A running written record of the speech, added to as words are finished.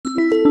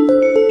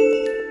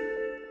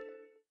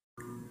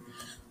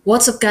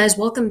What's up, guys?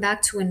 Welcome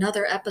back to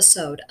another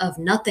episode of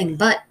Nothing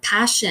But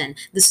Passion.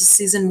 This is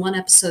season 1,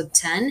 episode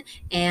 10,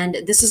 and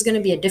this is going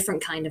to be a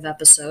different kind of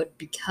episode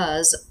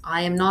because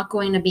I am not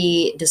going to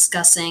be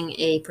discussing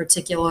a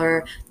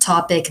particular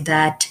topic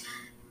that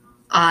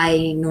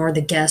I nor the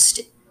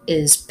guest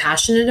is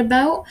passionate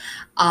about.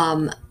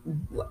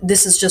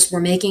 This is just, we're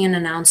making an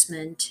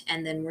announcement,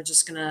 and then we're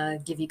just going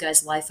to give you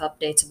guys life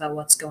updates about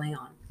what's going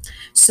on.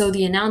 So,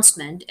 the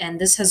announcement, and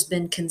this has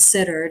been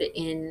considered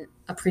in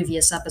a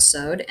previous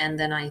episode, and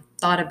then I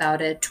thought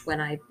about it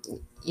when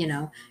you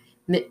know,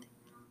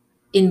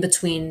 in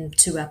between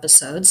two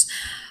episodes.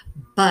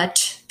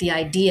 But the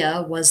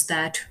idea was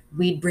that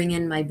we'd bring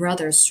in my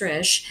brother,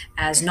 Srish,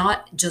 as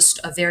not just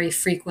a very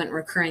frequent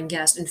recurring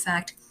guest. In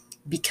fact,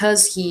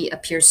 because he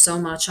appears so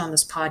much on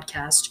this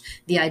podcast,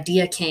 the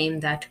idea came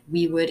that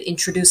we would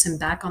introduce him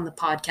back on the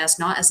podcast,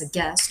 not as a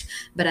guest,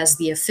 but as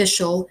the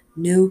official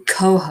new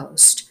co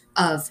host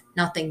of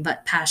Nothing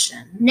But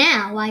Passion.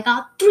 Now I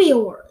got 3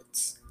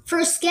 awards: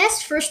 first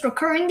guest, first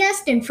recurring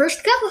guest, and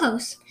first co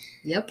host.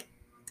 Yep.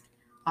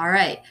 All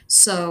right.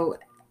 So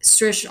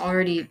Srish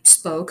already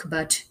spoke,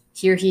 but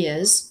here he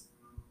is.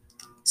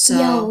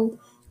 So,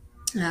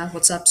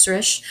 what's up,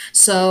 Srish?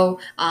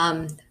 So,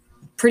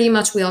 pretty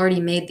much we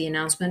already made the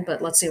announcement, but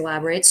let's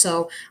elaborate.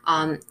 So,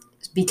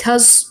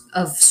 because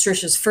of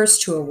Srish's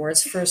first 2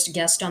 awards, first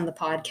guest on the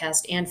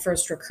podcast and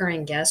first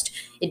recurring guest,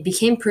 it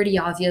became pretty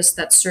obvious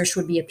that Srish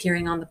would be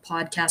appearing on the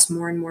podcast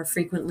more and more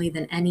frequently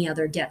than any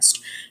other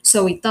guest.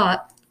 So we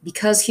thought,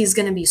 because he's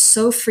going to be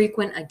so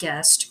frequent a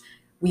guest,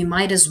 we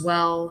might as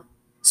well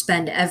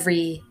spend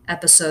every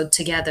episode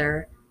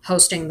together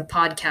hosting the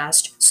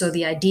podcast. So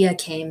the idea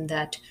came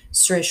that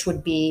Srish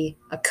would be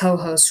a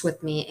co-host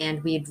with me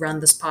and we'd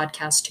run this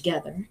podcast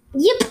together.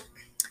 Yep.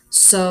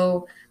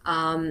 So,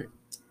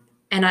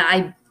 and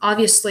I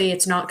obviously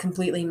it's not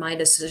completely my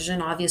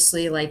decision.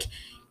 Obviously, like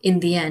in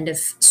the end,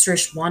 if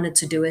Srish wanted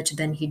to do it,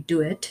 then he'd do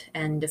it,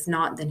 and if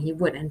not, then he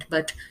wouldn't.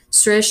 But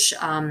Srish,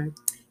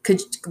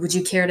 would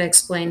you care to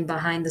explain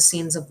behind the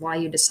scenes of why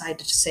you decided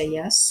to say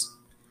yes?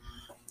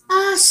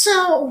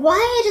 So why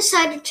I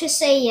decided to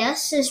say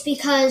yes is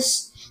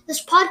because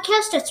this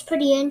podcast, it's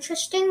pretty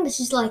interesting.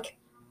 This is like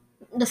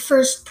the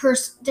first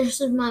person, this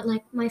is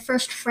my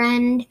first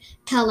friend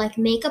to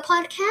make a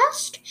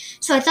podcast.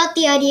 So I thought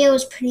the idea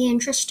was pretty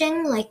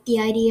interesting. Like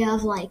the idea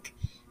of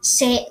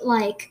saying,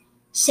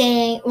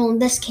 well, in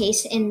this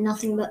case, in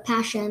Nothing But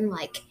Passion,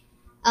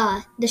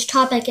 this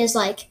topic is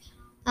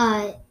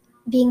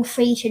being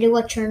free to do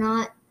what you're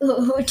not,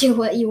 do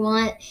what you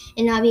want,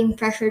 and not being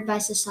pressured by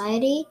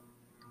society.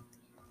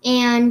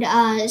 And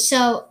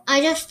so I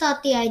just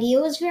thought the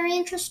idea was very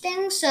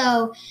interesting.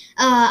 So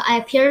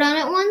I appeared on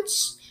it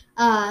once.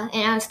 And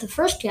as the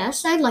first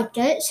guest, I liked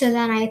it. So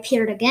then I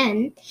appeared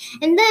again.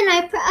 And then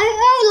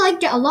I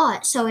liked it a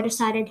lot. So I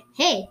decided,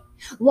 hey,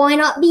 why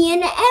not be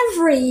in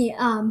every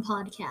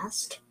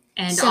podcast?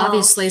 And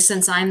obviously,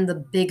 since I'm the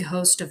big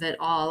host of it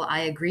all, I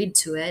agreed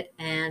to it.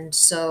 And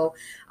so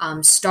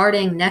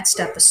starting next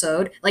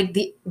episode,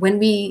 when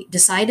we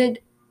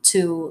decided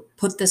to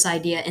put this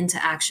idea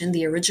into action,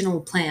 the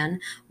original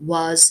plan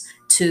was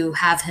to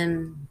have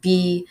him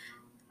be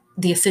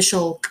the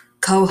official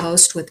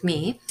co-host with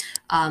me,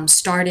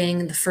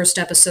 starting the first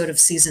episode of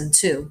season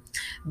 2.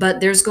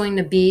 But there's going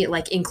to be,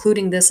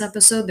 including this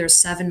episode, there's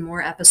 7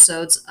 more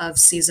episodes of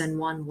season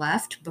 1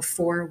 left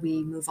before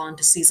we move on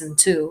to season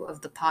 2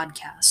 of the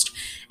podcast.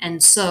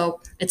 And so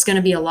it's going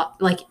to be a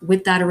lot,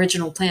 with that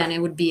original plan, it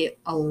would be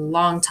a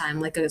long time,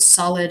 like a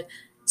solid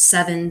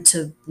 7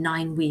 to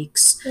 9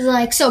 weeks.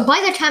 So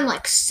by the time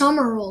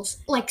summer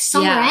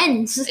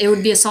ends, it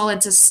would be a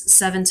solid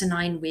 7 to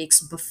 9 weeks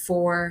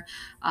before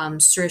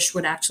Srish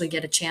would actually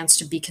get a chance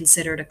to be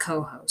considered a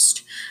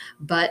co-host.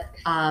 But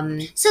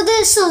so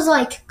this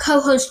is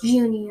co-host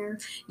junior.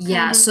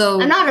 Yeah,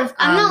 so I'm not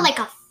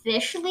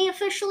officially,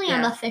 yeah.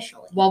 I'm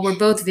officially. While we're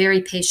both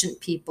very patient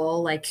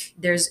people,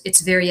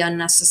 it's very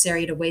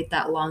unnecessary to wait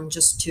that long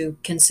just to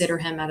consider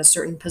him at a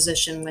certain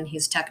position when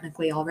he's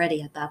technically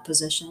already at that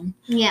position.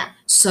 Yeah.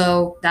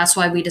 So that's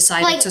why we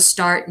decided to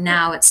start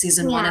now at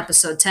season 1,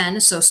 episode 10.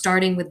 So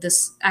starting with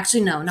this,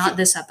 actually no, not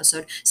this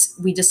episode.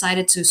 We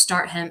decided to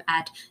start him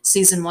at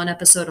season 1,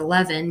 episode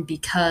 11,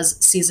 because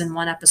season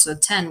 1,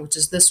 episode 10, which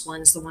is this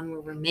one, is the one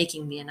where we're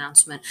making the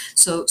announcement.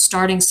 So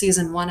starting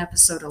season 1,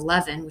 episode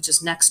 11, which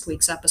is next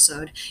week's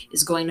episode,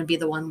 is going to be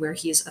the one where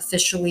he's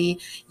officially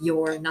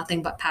your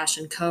Nothing But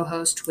Passion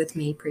co-host with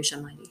me,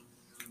 Prisha Mighty.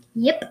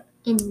 Yep,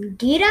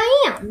 indeed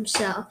I am.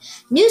 So,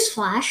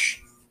 newsflash.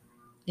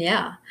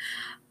 Yeah.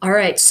 All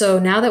right. So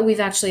now that we've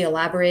actually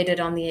elaborated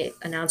on the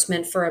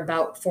announcement for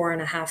about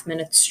 4.5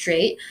 minutes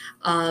straight,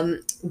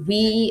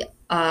 we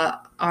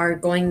are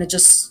going to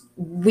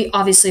we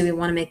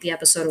want to make the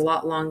episode a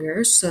lot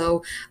longer.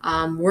 So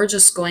we're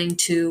just going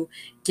to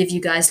give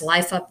you guys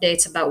life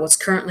updates about what's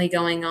currently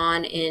going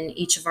on in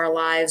each of our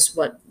lives,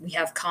 what we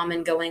have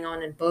common going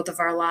on in both of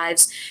our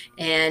lives,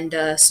 and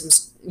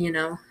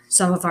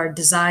some of our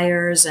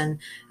desires, and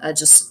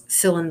just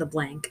fill in the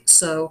blank.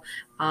 So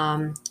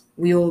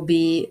We will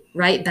be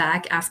right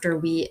back after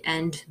we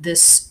end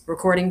this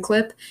recording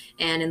clip.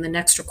 And in the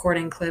next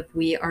recording clip,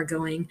 we are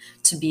going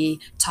to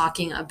be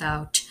talking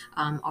about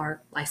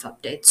our life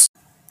updates.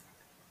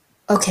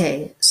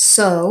 Okay,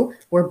 so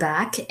we're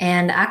back.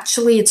 And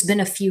actually, it's been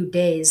a few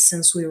days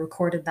since we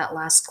recorded that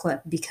last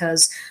clip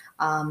because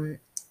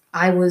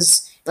I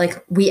was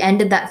like, we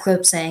ended that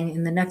clip saying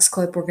in the next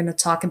clip, we're going to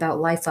talk about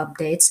life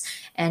updates.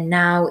 And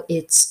now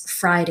it's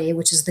Friday,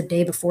 which is the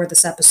day before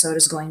this episode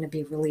is going to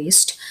be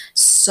released.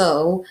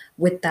 So,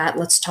 with that,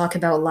 let's talk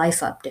about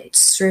life updates.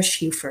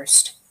 Srish, you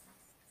first.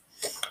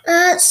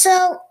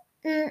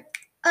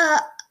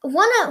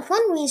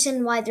 One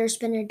reason why there's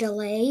been a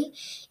delay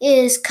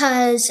is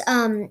because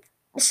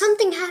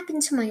something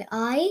happened to my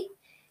eye.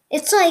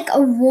 It's like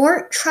a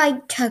wart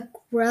tried to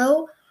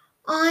grow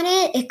on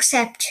it,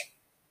 except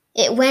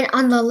it went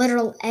on the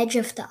literal edge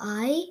of the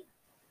eye.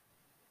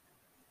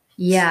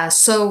 Yeah,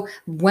 so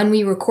when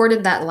we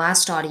recorded that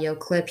last audio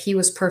clip, he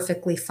was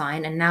perfectly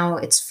fine. And now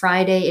it's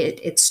Friday.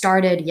 It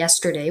started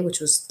yesterday, which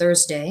was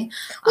Thursday.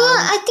 Well,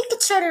 I think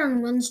it started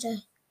on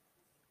Wednesday.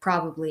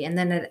 Probably. And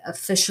then it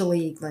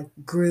officially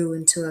grew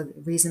into a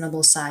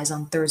reasonable size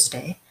on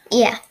Thursday.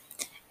 Yeah.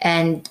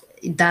 And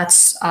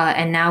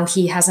and now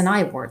he has an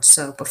eye wart.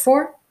 So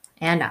before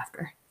and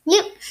after.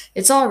 Yep.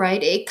 It's all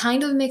right. It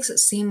kind of makes it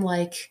seem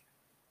like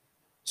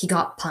he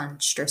got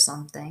punched or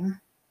something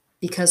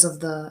because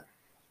of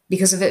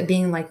it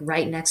being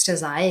right next to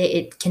his eye.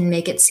 It can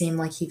make it seem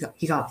like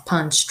he got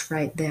punched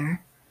right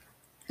there.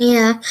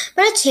 Yeah,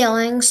 but it's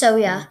healing. So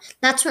yeah,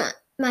 that's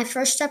my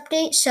first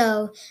update.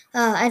 So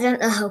I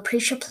don't know how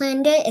Prisha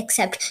planned it,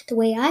 except the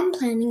way I'm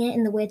planning it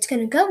and the way it's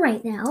going to go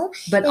right now.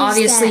 But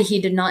obviously, he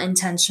did not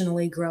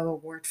intentionally grow a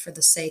wart for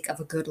the sake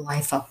of a good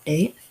life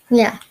update.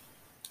 Yeah.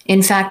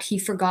 In fact, he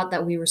forgot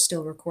that we were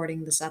still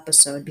recording this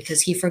episode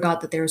because he forgot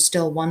that there was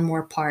still one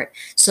more part.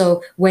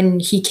 So when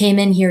he came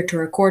in here to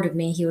record with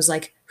me, he was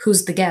like,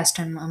 "Who's the guest?"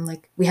 And I'm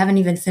like, "We haven't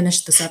even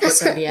finished this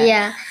episode yet."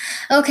 Yeah.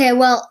 Okay.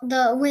 Well,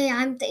 the way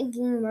I'm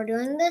thinking we're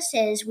doing this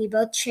is we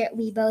both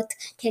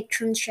take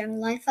turns sharing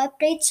life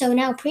updates. So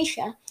now,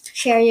 Prisha,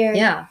 share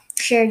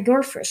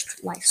your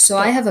first life. So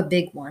I have a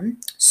big one.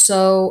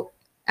 So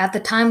at the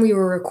time we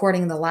were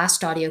recording the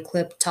last audio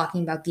clip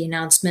talking about the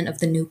announcement of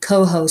the new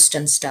co-host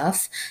and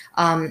stuff,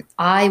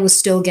 I was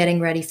still getting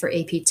ready for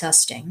AP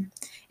testing.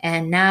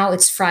 And now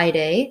it's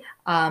Friday.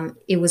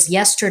 It was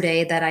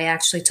yesterday that I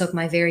actually took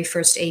my very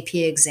first AP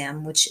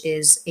exam, which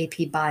is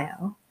AP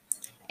Bio.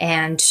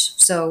 And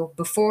so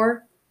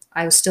before,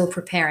 I was still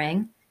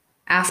preparing.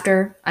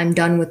 After I'm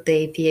done with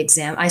the AP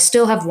exam, I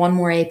still have one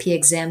more AP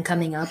exam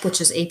coming up,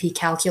 which is AP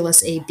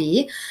Calculus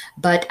AB.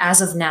 But as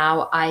of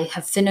now, I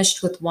have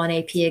finished with one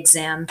AP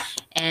exam,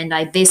 and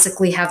I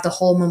basically have the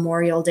whole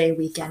Memorial Day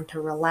weekend to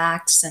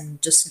relax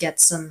and just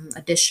get some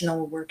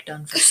additional work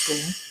done for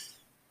school.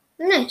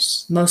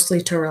 Nice.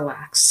 Mostly to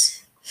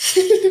relax.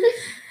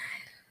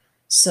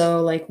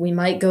 So, we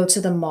might go to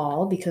the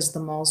mall because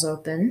the mall's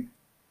open.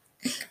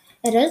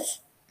 It is?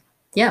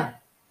 Yeah.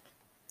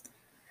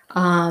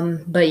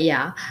 But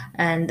yeah,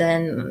 and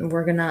then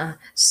we're gonna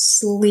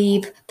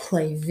sleep,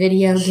 play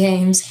video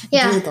games,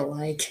 do the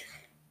like.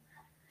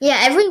 Yeah,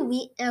 every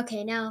week.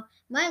 Okay, now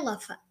my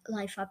life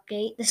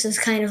update. This is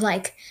kind of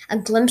like a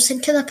glimpse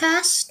into the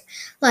past,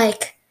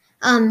 like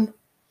a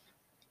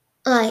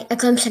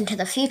glimpse into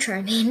the future.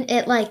 I mean,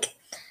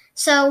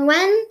 so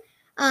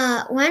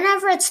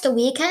whenever it's the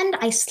weekend,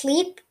 I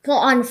sleep. Well,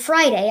 on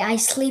Friday, I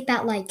sleep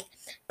at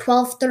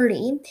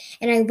 12:30,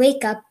 and I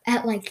wake up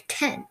at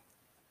 10.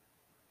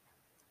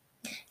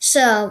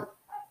 So,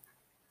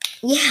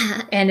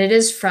 yeah. And it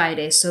is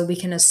Friday, so we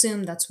can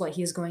assume that's what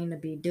he's going to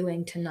be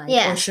doing tonight.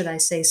 Yeah. Or should I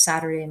say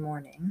Saturday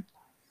morning?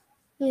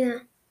 Yeah.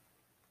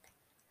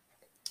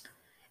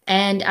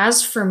 And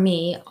as for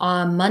me,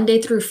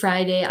 Monday through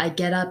Friday, I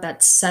get up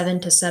at 7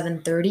 to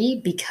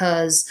 7:30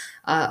 because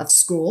of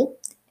school.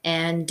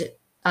 And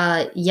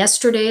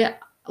yesterday,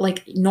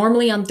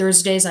 normally on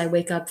Thursdays, I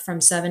wake up from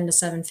 7 to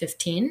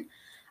 7:15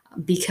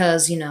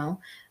 because,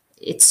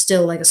 it's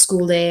still a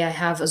school day. I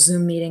have a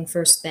Zoom meeting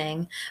first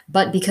thing.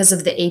 But because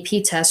of the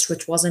AP test,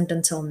 which wasn't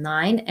until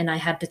 9, and I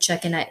had to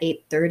check in at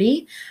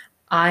 8:30,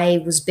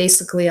 I was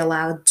basically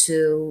allowed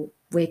to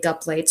wake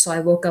up late. So I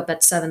woke up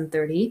at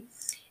 7:30.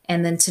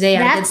 And then today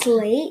That's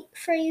late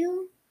for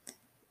you?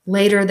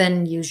 Later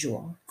than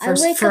usual. I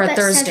wake for up a at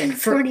Thursday.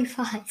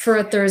 7:45. For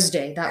a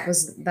Thursday. That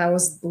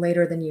was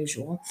later than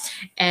usual.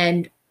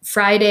 And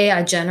Friday,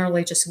 I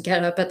generally just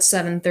get up at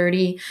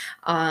 7:30,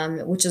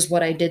 which is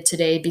what I did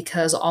today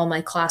because all my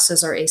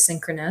classes are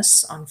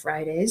asynchronous on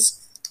Fridays.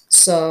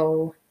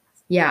 So,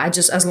 yeah,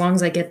 as long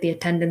as I get the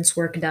attendance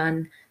work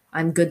done,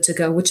 I'm good to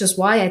go, which is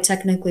why I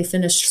technically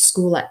finished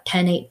school at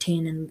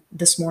 10:18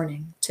 this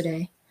morning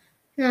today.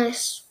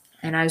 Nice.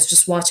 And I was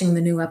just watching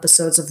the new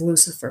episodes of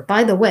Lucifer.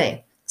 By the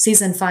way,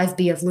 season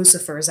 5B of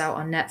Lucifer is out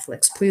on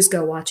Netflix. Please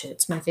go watch it.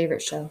 It's my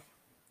favorite show.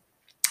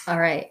 All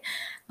right.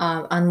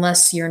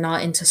 unless you're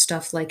not into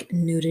stuff like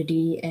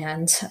nudity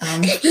and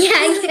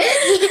Yeah.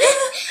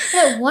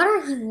 What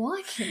are you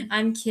watching?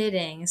 I'm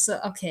kidding. So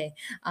okay,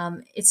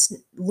 it's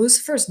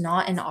Lucifer's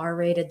not an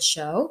R-rated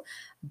show,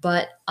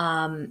 but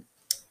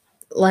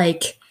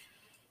like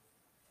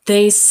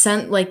they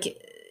sent like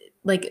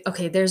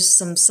okay, there's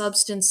some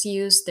substance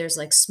use, there's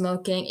like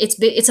smoking.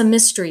 It's a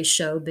mystery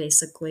show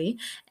basically,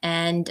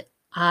 and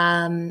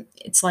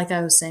it's like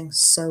I was saying,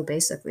 so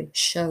basically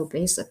show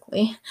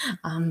basically,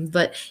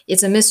 but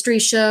it's a mystery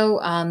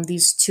show.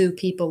 These two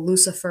people,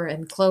 Lucifer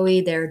and Chloe,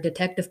 they're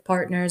detective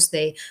partners.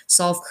 They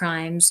solve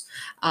crimes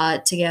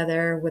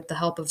together with the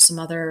help of some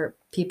other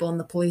people in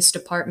the police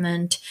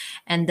department,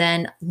 and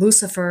then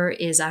Lucifer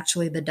is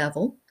actually the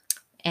devil,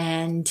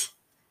 and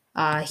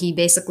he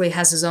basically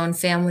has his own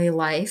family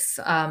life,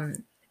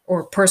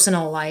 or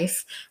personal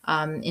life,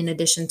 in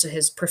addition to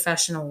his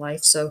professional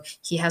life. So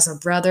he has a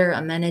brother,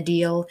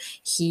 Amenadiel.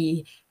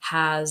 He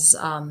has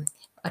a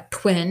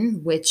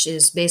twin, which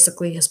is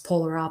basically his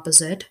polar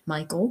opposite,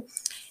 Michael.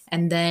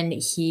 And then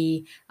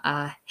his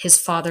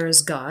father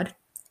is God,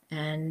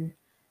 and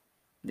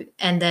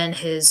then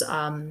his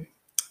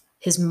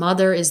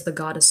mother is the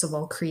goddess of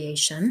all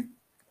creation.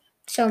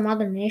 So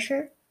Mother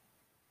Nature.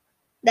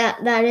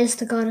 That is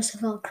the goddess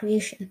of all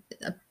creation.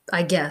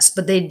 I guess,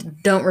 but they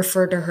don't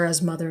refer to her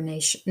as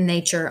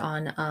Nature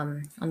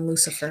on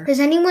Lucifer.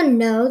 Does anyone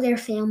know their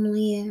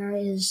family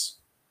is,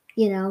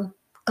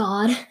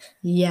 God?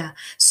 Yeah.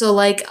 So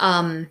like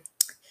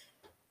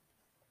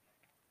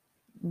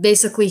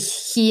basically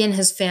he and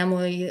his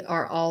family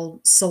are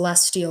all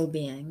celestial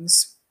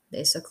beings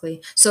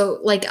basically. So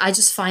like I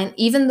just find,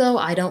 even though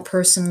I don't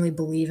personally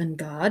believe in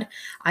God,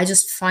 I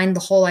just find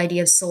the whole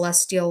idea of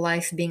celestial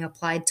life being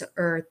applied to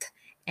earth,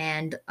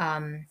 and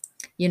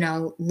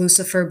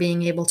Lucifer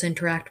being able to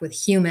interact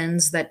with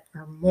humans that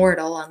are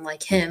mortal,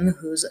 unlike him,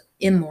 who's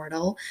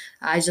immortal.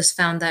 I just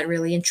found that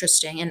really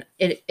interesting. And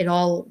it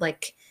all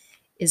like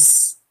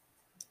is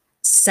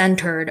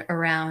centered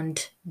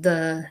around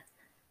the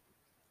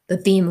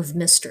theme of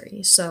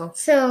mystery. So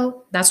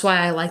So that's why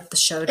I like the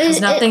show. It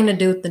has nothing to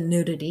do with the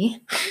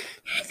nudity.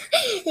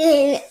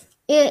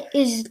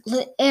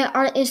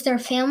 is their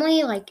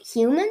family like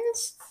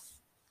humans?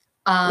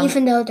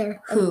 Even though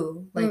they're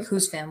Who? Like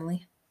whose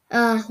family?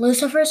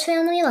 Lucifer's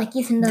family, like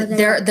even though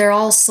They're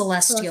all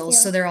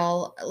celestials, so they're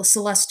all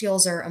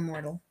celestials are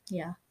immortal.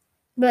 Yeah.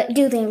 But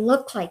do they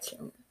look like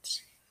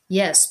humans?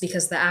 Yes,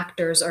 because the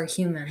actors are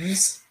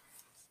humans.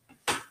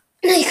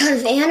 They kind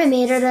of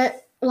animated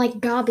it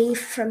like Dobby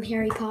from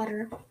Harry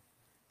Potter.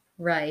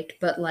 Right,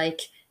 but like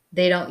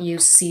they don't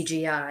use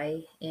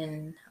CGI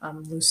in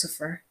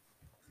Lucifer.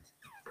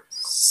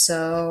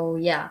 So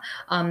yeah,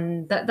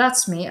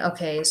 that's me.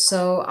 Okay,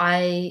 so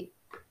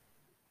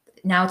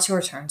now it's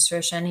your turn,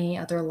 Trish. Any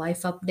other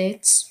life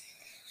updates?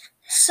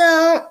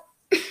 So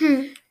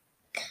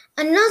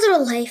another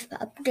life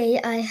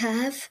update I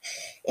have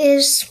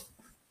is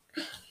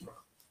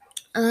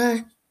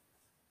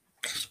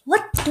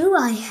what do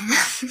I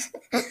have?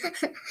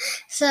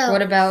 So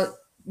what about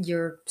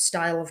your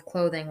style of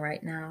clothing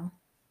right now?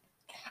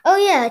 Oh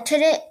yeah,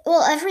 today,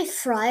 well, every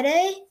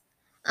Friday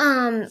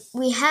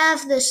we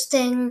have this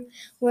thing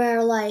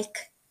where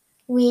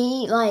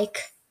we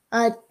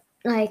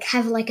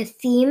have like a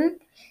theme.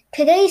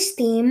 Today's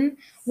theme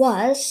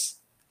was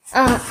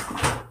uh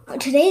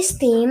today's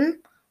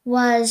theme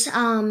was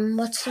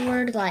what's the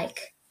word,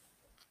 like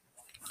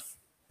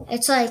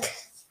it's like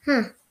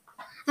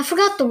I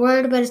forgot the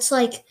word, but it's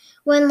like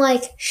when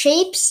like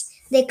shapes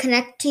they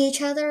connect to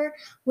each other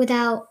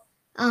without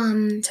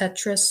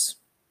Tetris.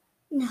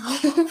 no,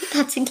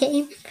 that's a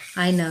game.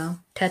 I know.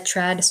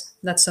 Tetrad,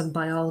 that's a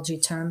biology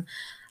term.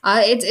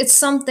 It's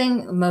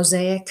something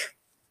mosaic.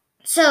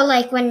 So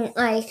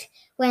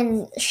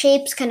when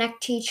shapes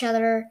connect to each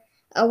other,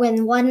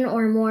 when one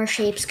or more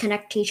shapes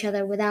connect to each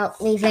other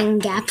without leaving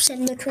gaps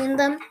in between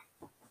them.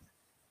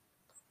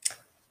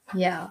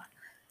 Yeah.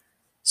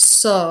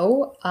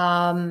 So,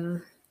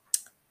 now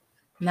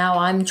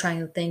I'm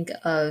trying to think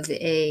of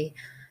a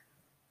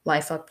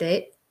life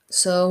update.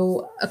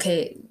 So,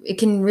 okay, it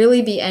can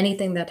really be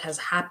anything that has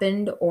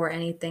happened or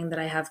anything that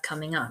I have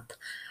coming up.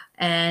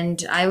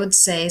 And I would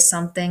say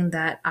something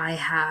that I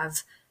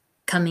have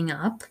coming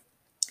up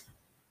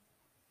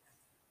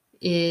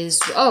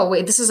is, oh,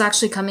 wait, this is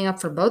actually coming up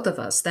for both of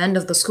us, the end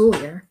of the school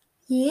year.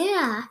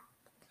 Yeah,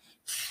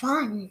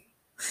 fun.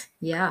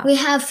 Yeah. We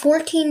have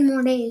 14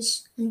 more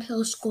days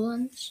until school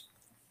ends.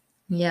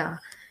 Yeah.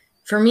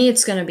 For me,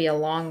 it's going to be a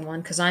long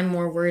one because I'm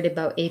more worried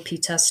about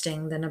AP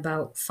testing than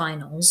about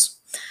finals.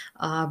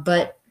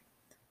 But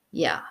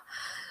yeah.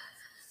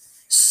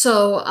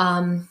 So,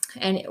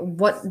 and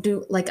what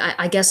do, like,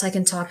 I guess I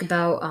can talk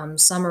about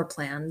summer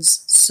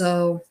plans.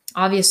 So,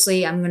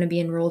 obviously, I'm going to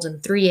be enrolled in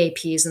 3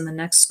 APs in the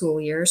next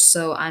school year.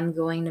 So, I'm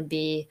going to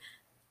be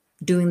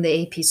doing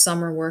the AP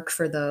summer work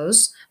for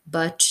those.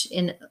 But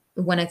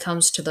when it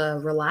comes to the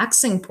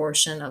relaxing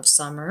portion of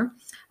summer,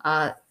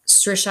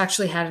 Strish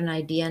actually had an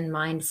idea in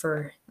mind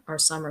for our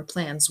summer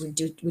plans. Would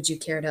you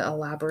care to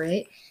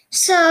elaborate?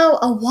 So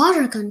a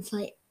water gun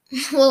fight.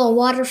 Well, a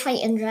water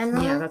fight in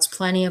general. Yeah, that's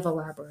plenty of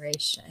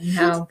elaboration.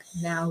 Okay,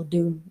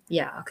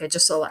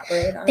 just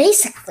elaborate on it.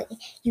 Basically,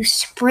 you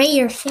spray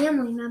your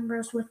family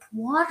members with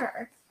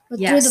water.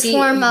 Yeah, see,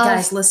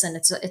 guys, listen,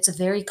 it's a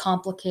very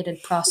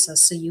complicated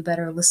process, so you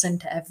better listen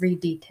to every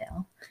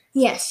detail.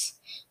 Yes,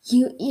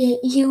 you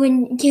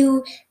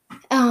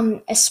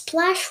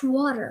splash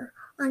water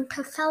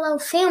onto fellow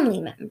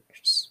family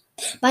members.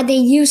 By the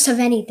use of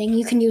anything,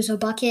 you can use a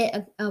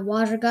bucket, a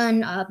water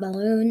gun, a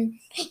balloon.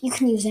 You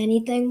can use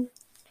anything.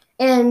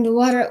 And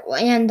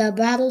the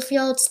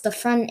battlefields, the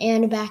front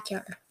and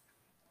backyard.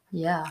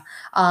 Yeah.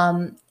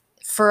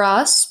 For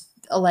us,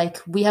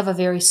 like, we have a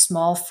very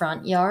small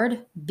front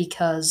yard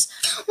because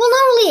Well, not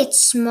really it's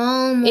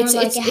small, more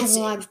like it has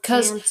a lot of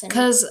plants in it.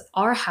 because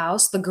our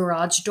house, the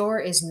garage door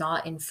is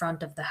not in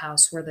front of the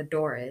house where the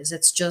door is.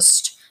 It's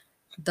just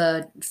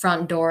the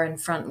front door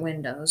and front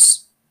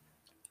windows.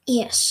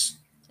 Yes.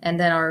 And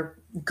then our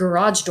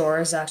garage door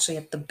is actually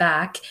at the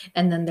back,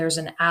 and then there's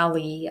an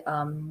alley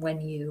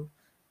when you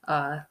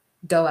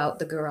go out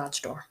the garage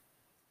door.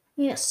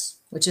 Yes.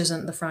 Which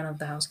isn't the front of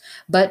the house.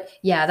 But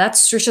yeah,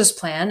 that's Trisha's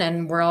plan,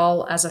 and we're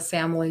all, as a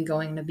family,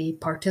 going to be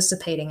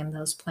participating in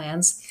those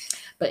plans.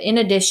 But in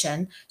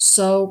addition,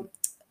 so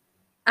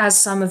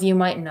as some of you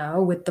might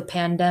know, with the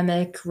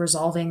pandemic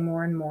resolving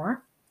more and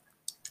more,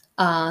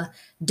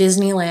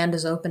 Disneyland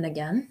is open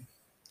again.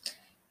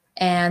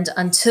 And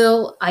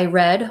until I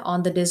read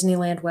on the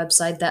Disneyland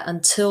website that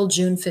until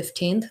June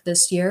 15th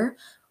this year,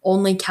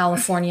 only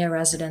California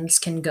residents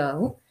can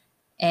go.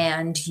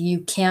 And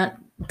you can't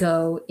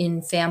go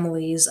in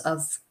families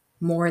of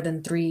more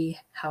than 3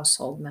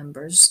 household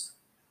members.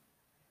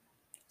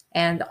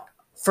 And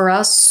for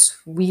us,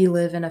 we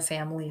live in a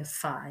family of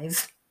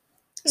 5.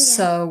 Yeah.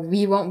 So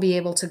we won't be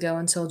able to go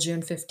until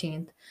June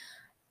 15th.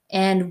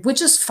 And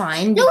which is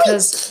fine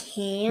because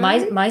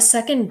my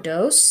second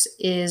dose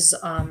is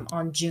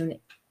on June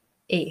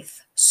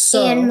 8th.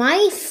 So, and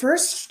my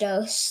first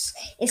dose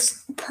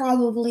is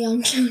probably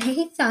on June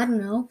 8th. I don't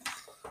know.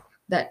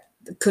 That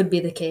could be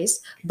the case.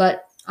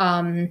 But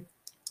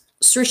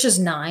Srisha's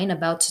 9,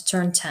 about to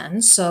turn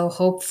 10. So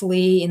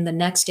hopefully in the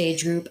next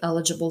age group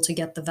eligible to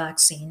get the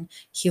vaccine,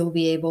 he'll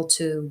be able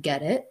to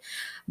get it.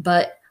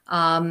 But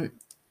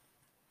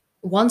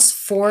once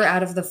 4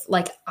 out of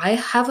I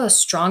have a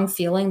strong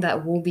feeling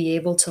that we'll be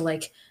able to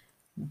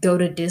go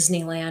to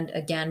Disneyland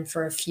again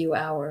for a few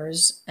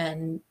hours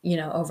and,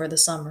 over the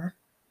summer.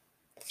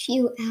 A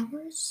few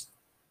hours?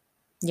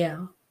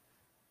 Yeah.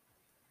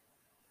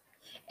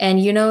 And,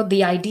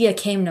 the idea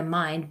came to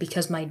mind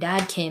because my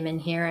dad came in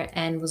here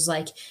and was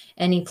like,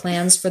 any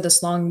plans for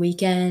this long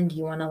weekend?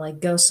 You want to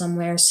go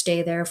somewhere,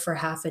 stay there for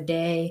half a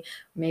day,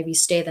 maybe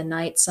stay the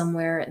night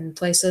somewhere in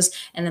places.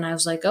 And then I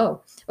was like,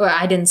 oh, or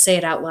I didn't say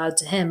it out loud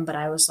to him, but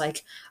I was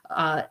like,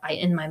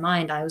 in my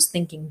mind, I was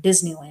thinking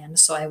Disneyland.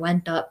 So I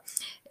went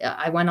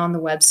on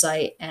the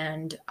website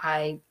and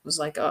I was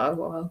like, oh,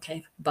 well,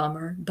 okay,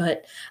 bummer.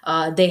 But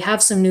they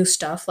have some new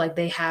stuff.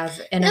 They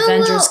have an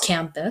Avengers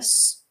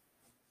campus.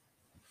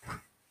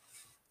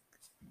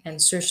 And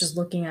Srish is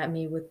looking at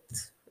me with...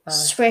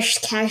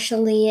 Srish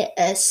casually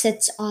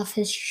sits off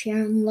his chair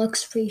and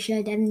looks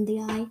Prisha dead in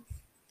the eye.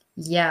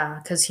 Yeah,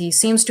 because he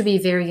seems to be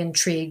very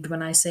intrigued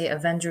when I say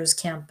Avengers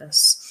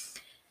Campus.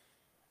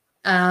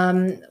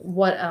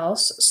 What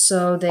else?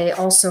 So they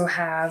also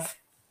have,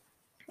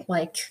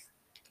 they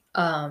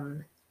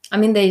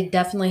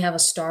definitely have a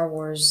Star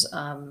Wars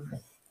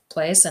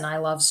place, and I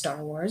love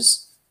Star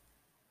Wars.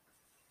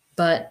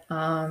 But,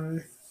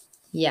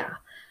 yeah.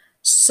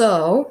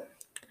 So...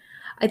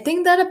 I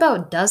think that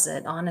about does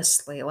it,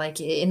 honestly.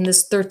 In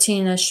this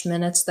 13-ish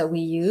minutes that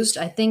we used,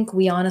 I think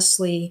we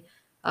honestly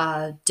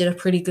did a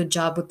pretty good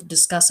job with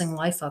discussing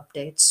life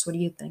updates. What do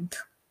you think?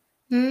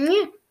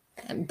 Yeah.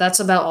 And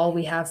that's about all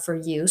we have for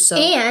you. So,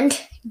 and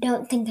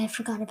don't think I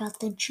forgot about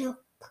the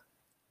joke.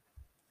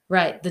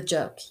 Right, the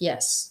joke,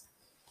 yes.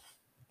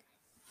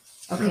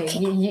 Okay.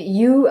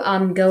 You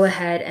go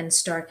ahead and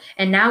start.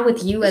 And now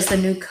with you as the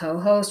new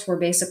co-host, we're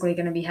basically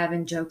going to be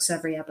having jokes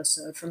every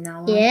episode from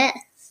now on. Yeah.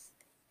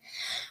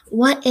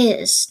 What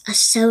is a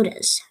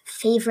soda's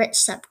favorite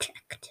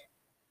subject?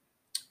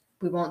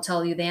 We won't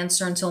tell you the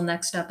answer until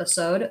next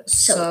episode.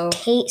 So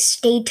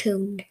stay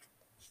tuned.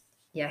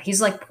 Yeah,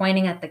 he's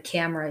pointing at the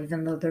camera,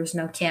 even though there's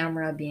no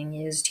camera being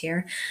used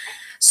here.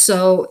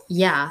 So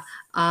yeah.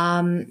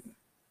 Thank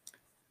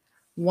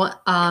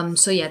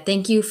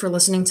you for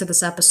listening to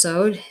this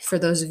episode. For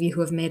those of you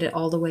who have made it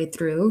all the way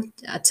through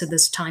to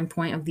this time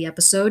point of the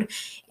episode,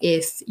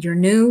 if you're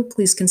new,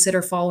 please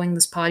consider following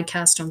this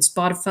podcast on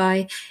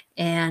Spotify.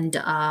 And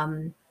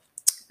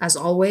as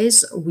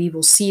always, we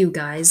will see you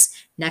guys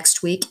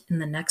next week in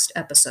the next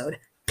episode.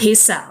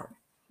 Peace out.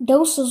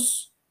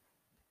 Doses.